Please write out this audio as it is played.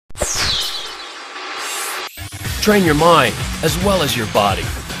Train your mind as well as your body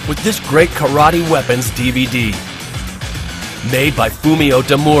with this great karate weapons DVD. Made by Fumio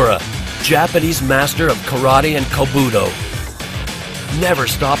Demura, Japanese master of karate and Kobudo. Never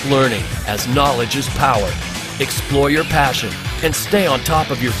stop learning, as knowledge is power. Explore your passion and stay on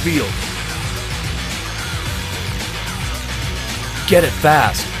top of your field. Get it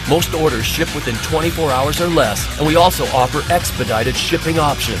fast. Most orders ship within 24 hours or less, and we also offer expedited shipping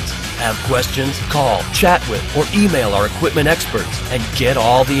options. Have questions? Call, chat with, or email our equipment experts and get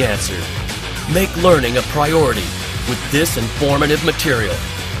all the answers. Make learning a priority with this informative material.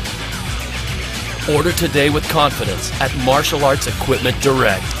 Order today with confidence at Martial Arts Equipment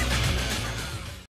Direct.